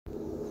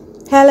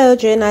Hello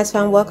Nice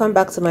fan, welcome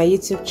back to my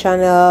YouTube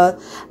channel.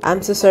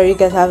 I'm so sorry you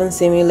guys haven't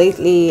seen me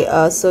lately.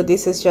 So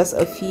this is just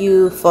a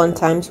few fun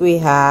times we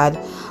had.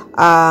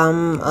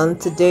 On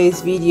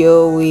today's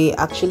video we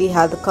actually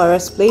had the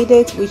chorus play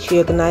date which she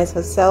organized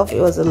herself.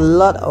 It was a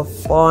lot of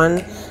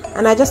fun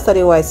and I just thought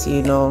it was,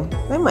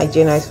 let my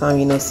Nice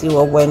fan, see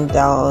what went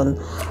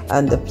down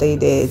and the play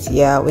date.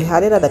 Yeah, we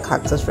had it at the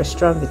Cactus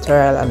Restaurant,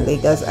 Victoria and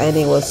Lagos, and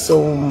it was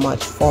so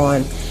much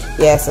fun.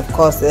 Yes, of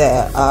course,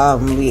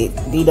 we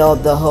did all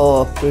the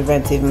whole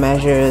preventive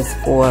measures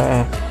for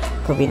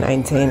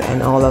COVID-19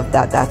 and all of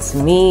that. That's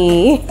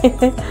me.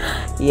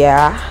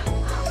 Yeah,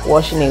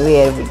 washing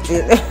away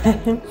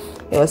everything.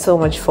 It was so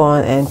much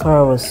fun, and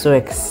Cora was so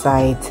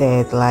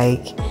excited.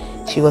 Like,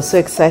 she was so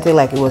excited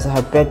like it was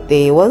her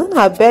birthday. It wasn't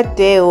her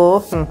birthday.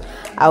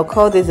 I'll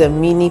call this a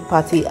mini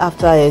party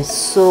after a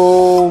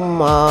so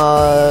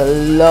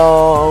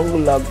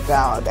long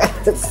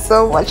lockdown.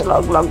 So much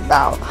long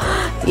lockdown.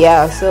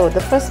 Yeah, so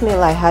the first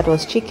meal I had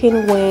was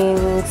chicken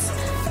wings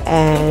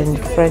and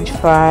french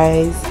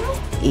fries.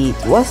 It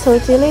was so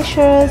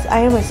delicious.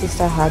 I and my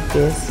sister had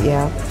this.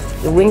 Yeah,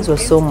 the wings were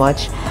so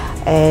much.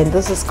 And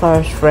this is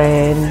Cora's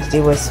friend. They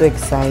were so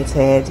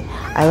excited.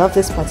 I love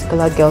this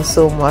particular girl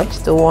so much,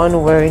 the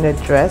one wearing a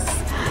dress.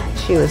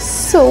 She was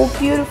so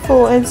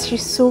beautiful and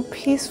she's so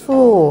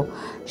peaceful.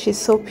 She's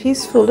so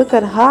peaceful. Look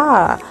at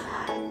her.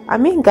 I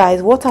mean,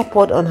 guys, water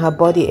poured on her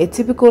body. A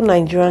typical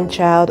Nigerian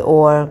child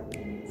or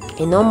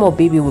a normal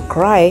baby would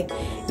cry.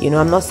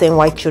 I'm not saying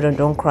white children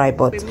don't cry,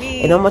 but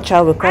a normal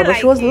child would cry. But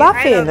she was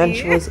laughing and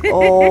she was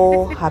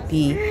all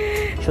happy.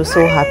 She was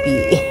so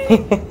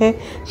happy.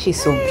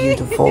 She's so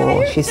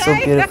beautiful. She's so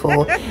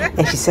beautiful.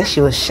 And she said she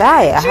was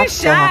shy. I had to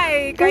tell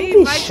her, don't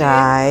be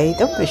shy.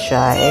 Don't be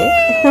shy.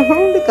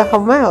 Look at her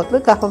mouth.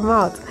 Look at her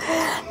mouth.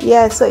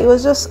 Yeah, so it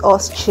was just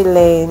us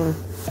chilling.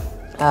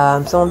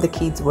 Some of the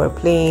kids were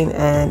playing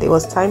and it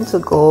was time to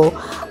go.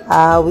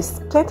 We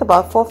spent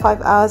about 4 or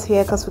 5 hours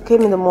here because we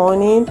came in the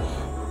morning.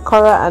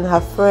 Cora and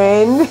her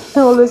friend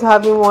always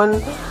having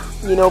one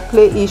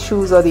play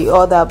issues or the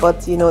other,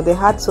 but they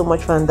had so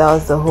much fun. That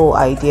was the whole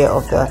idea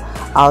of the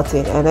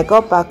outing. And I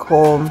got back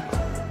home,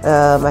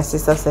 my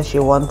sister said she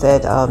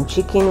wanted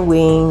chicken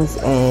wings,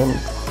 and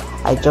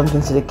I jumped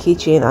into the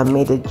kitchen and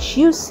made a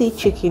juicy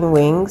chicken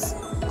wings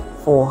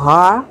for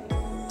her.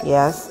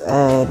 Yes,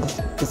 and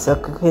it's a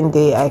cooking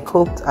day. I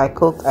cooked,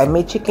 I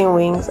made chicken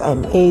wings, I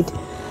made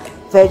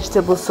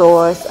vegetable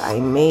sauce, I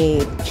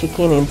made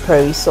chicken and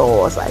curry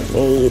sauce, I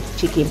made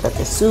chicken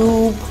pepper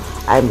soup,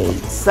 I made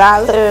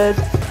salad.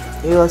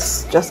 It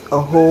was just a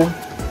whole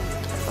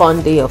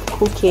fun day of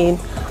cooking.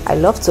 I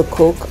love to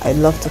cook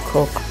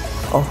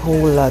a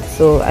whole lot.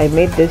 So I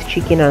made this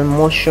chicken and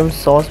mushroom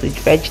sauce with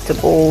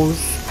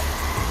vegetables,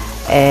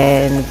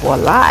 and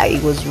voila,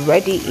 it was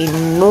ready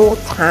in no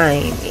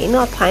time.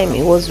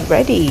 It was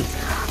ready.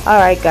 All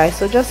right guys,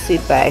 so just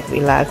sit back,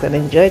 relax and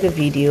enjoy the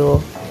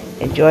video.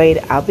 Enjoy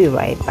it. I'll be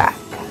right back.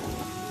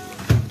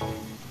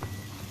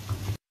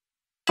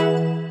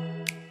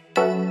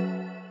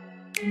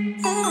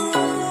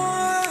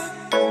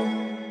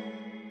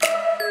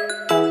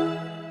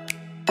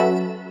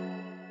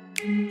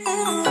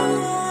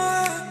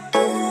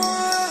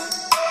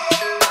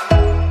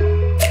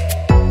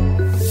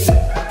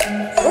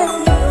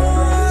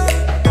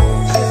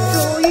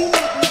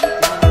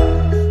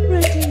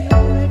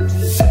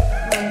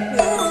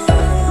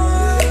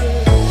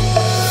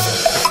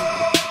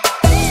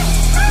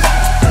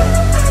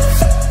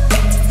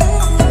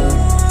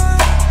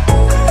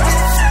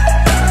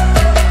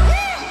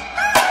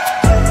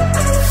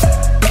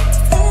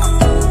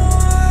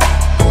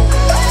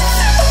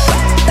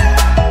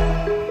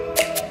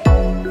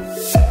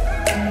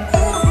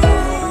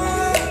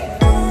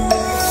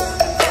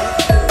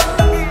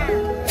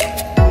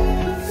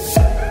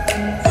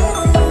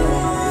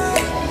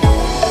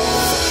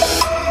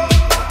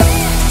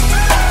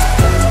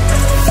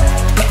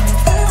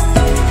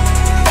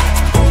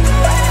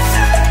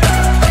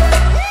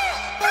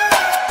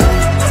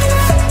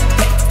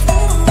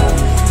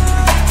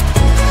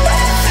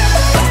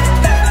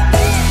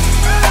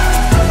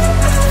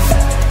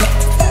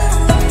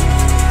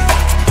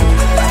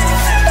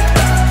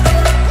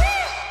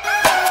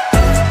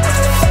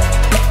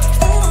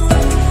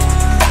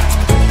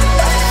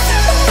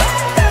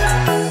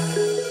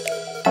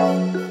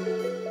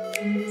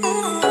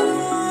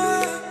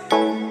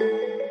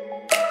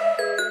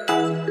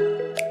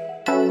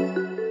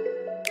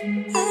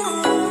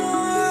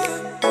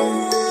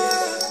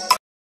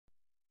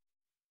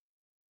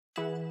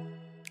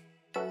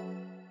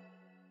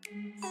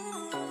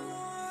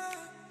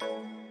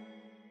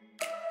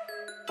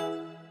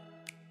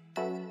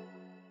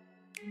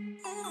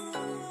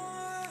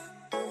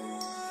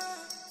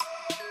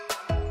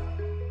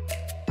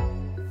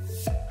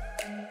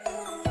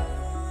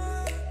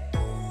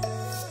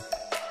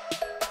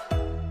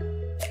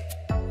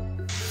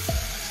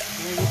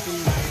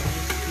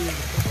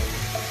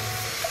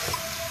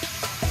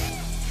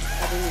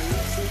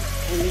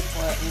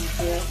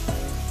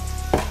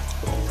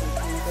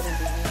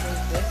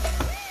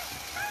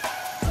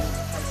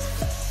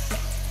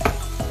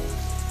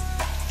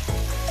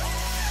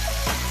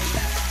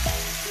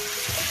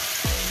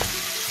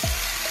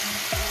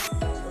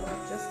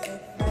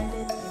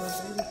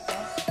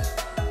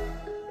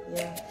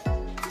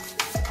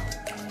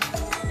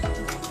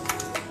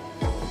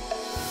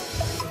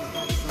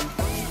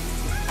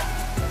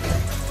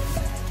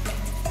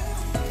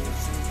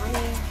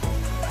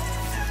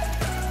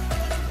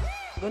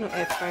 I'm going to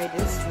air fry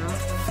this now.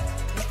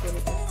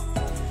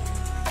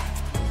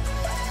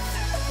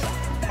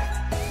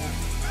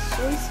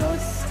 Soy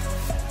sauce.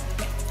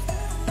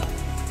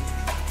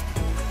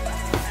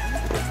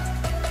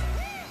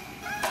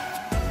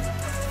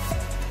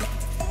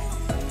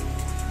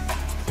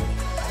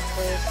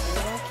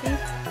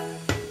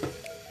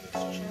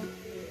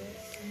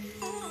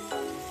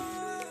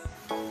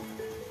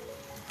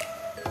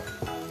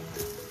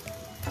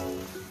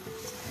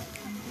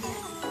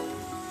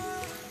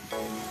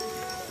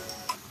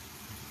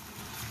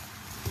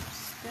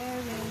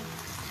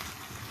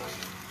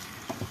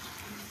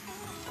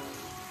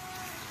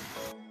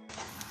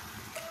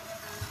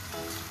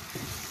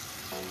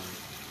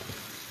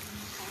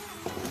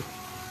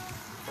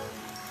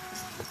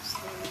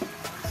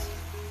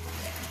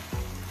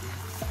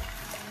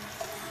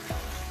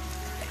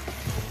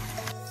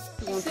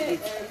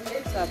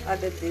 So I've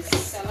added this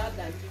salad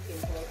and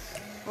chicken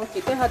pot.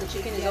 Okay, tell her the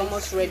chicken is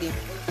almost ready.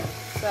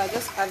 So I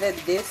just added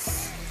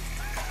this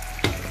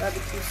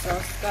barbecue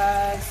sauce,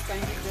 guys. Can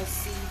you just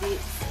see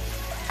it?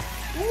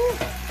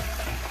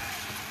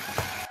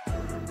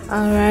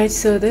 Alright,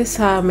 so this is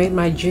how I made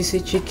my juicy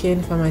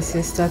chicken for my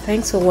sister.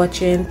 Thanks for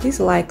watching. Please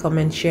like,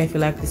 comment, share if you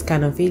like this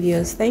kind of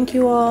videos. Thank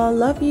you all.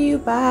 Love you.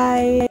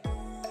 Bye.